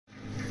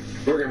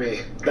We're going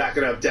to be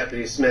backing up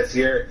Deputy Smith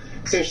here.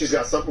 Seems she's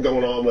got something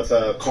going on with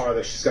a car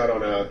that she's got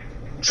on a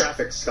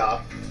traffic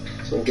stop.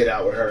 So we'll get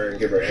out with her and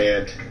give her a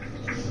hand.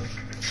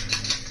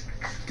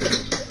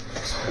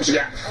 What you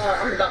got?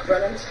 I'm about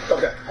running.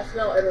 Okay. I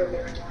smell every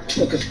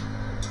marijuana. Okay.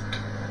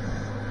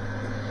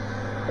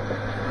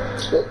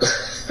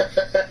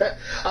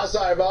 I'm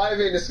sorry, but I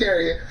didn't mean to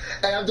scare you.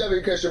 Hey, I'm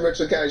Deputy Christian,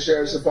 Richland County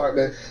Sheriff's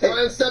Department. Hey, go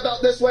ahead and step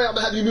out this way. I'm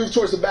going to have you move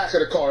towards the back of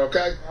the car,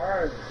 okay?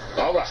 Alright.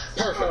 All right.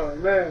 Perfect. Oh,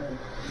 man.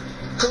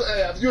 Come,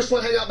 hey, you just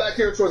want to hang out back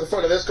here towards the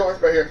front of this car?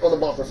 Right here, on the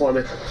bumper for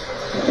me.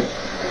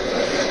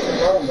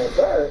 Oh, my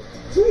God.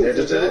 Yeah,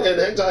 just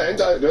hang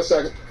tight, just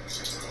a second.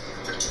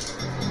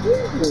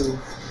 Jesus.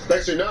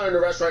 Thanks, you're not under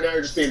arrest right now.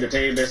 You're just being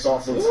detained based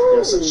off of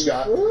what you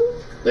got.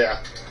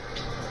 Yeah.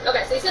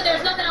 Okay, so you said there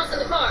was nothing else in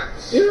the car?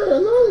 Yeah, I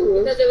know.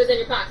 Because it was in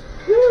your pocket?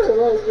 Yeah,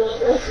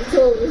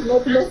 there's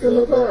nothing else in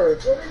the car.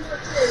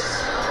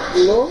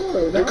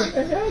 Lord, Okay.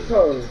 I had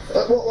those.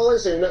 Well,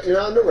 listen, you're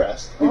not under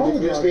arrest. You're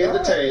just being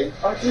detained.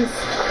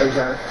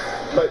 Okay.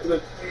 But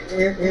look,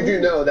 you do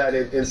know that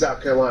in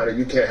South Carolina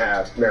you can't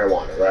have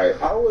marijuana, right?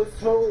 I was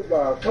told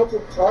by a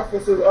couple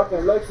officers up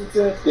in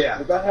Lexington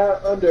Yeah. if I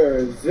had under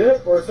a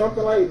zip or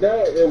something like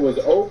that, it was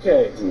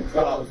okay.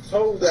 I was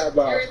told that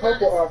by a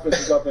couple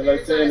officers up in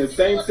Lexington in the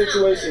same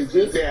situation.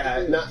 Just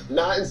Yeah,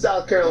 not in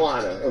South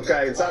Carolina,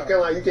 okay? In South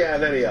Carolina you can't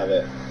have any of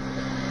it.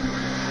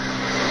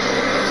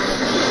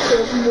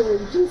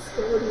 just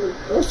started.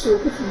 I said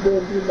this is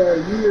going to be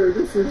my year.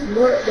 This is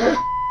not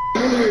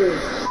my year.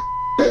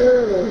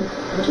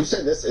 Yeah. You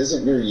said this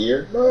isn't your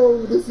year?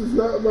 No, this is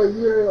not my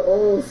year at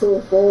all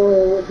so far.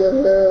 What the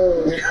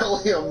hell? You're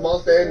only a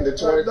month into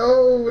 20.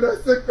 No,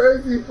 that's the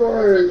crazy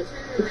part.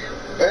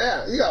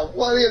 Yeah, you got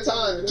plenty of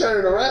time to turn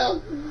it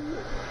around.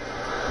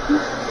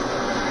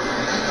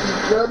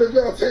 Rather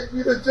y'all take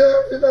me to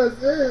jail and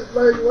that's it.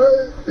 Like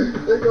what?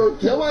 They go.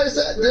 Nobody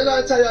said. Didn't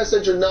I tell you? I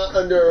said you're not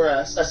under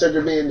arrest. I said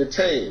you're being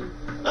detained.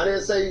 I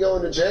didn't say you're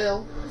going to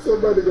jail.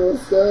 Somebody gonna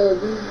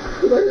stab me.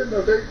 Can I hit my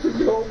vape? Can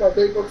you hold my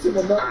vape up to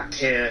my mouth? I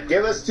can't.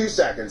 Give us 2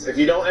 seconds. If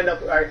you don't end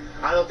up, I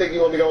don't think you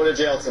want to go into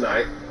jail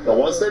tonight. But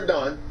once they're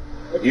done,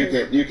 you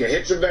can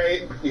hit your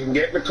vape. You can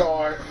get in the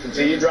car,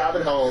 continue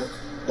driving home.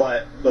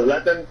 But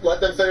let them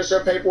finish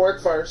their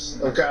paperwork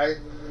first, okay?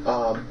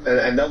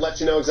 And they'll let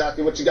you know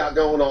exactly what you got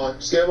going on.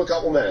 Just give them a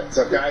couple minutes,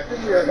 okay? Give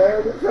me a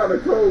hug. I'm kind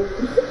of cold.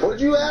 What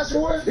did you ask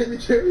for? Can you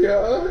give me a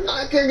hug?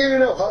 I can't give you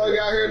no hug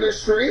out here in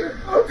this street.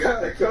 I'm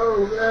kind of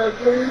cold, man.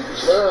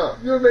 Please. Uh,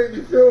 You make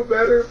me feel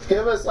better.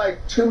 give us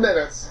like 2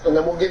 minutes, and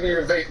then we'll give you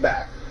your vape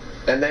back.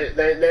 And then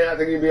I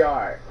think you'll be all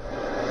right.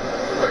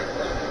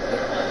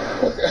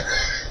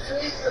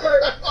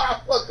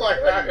 Look like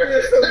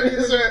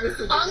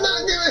that. I'm not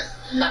giving.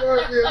 You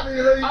are being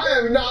mean. Like, I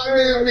am not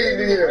being mean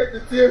to you. Wipe the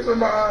tears from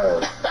my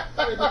eyes.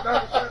 I'm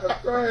not trying to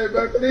cry,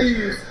 but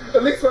please,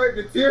 at least wipe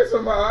the tears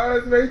from my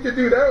eyes, man. You can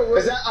do that one.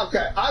 Is that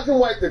okay? I can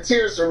wipe the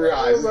tears from your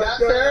eyes. Is that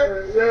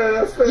fair? Yeah,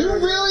 that's fair. You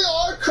really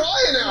are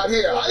crying out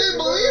here. I didn't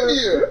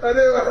believe you. I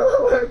didn't.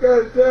 Oh my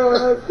God, no,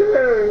 I'm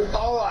scared.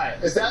 All right.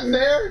 Is that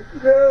fair?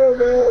 No,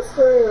 man, that's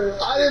fair.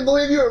 I didn't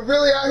believe you were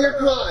really out here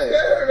crying.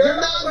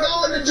 You're not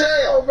going to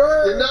jail.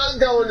 You're not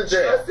going to I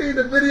jail. seen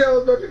the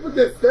videos where people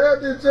get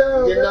stabbed in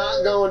jail. You're man.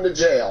 not going to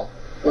jail.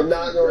 You're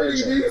not going to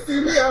Pretty, do jail. you see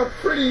me? I'm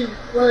pretty.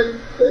 Like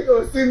they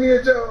gonna see me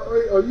in jail.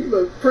 Oh, you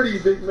look pretty,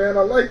 big man.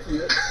 I like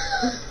you.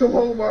 Come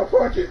home, my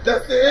pocket.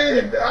 That's the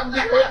end. I'm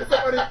just going to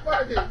somebody's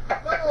pocket.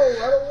 No,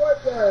 I don't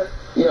want that.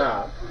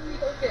 Nah.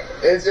 Okay.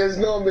 It's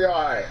going to be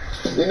all right.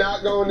 You're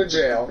not going to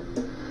jail.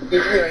 He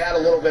had a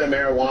little bit of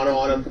marijuana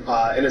on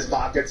him in his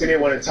pockets. He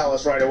didn't want to tell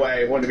us right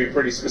away. He wanted to be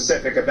pretty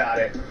specific about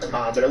it.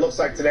 But it looks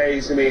like today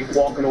he's going to be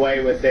walking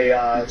away with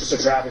just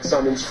a traffic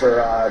summons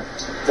for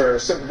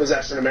simple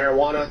possession of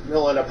marijuana.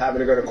 He'll end up having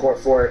to go to court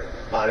for it.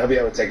 And he'll be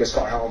able to take his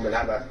car home and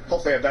have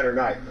hopefully a better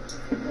night.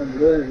 I'm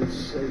literally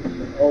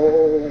shaking.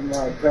 Oh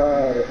my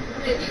God.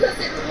 Hey, you go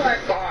sit in the car.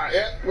 All right,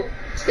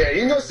 yeah, you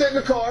can go sit in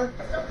the car,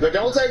 but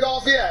don't take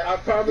off yet. I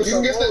promise You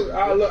can get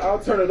I'll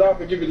turn it off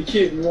and give you the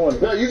kid you want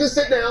it. No, you can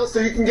sit down so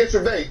you can get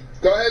your vape.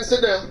 Go ahead and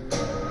sit down.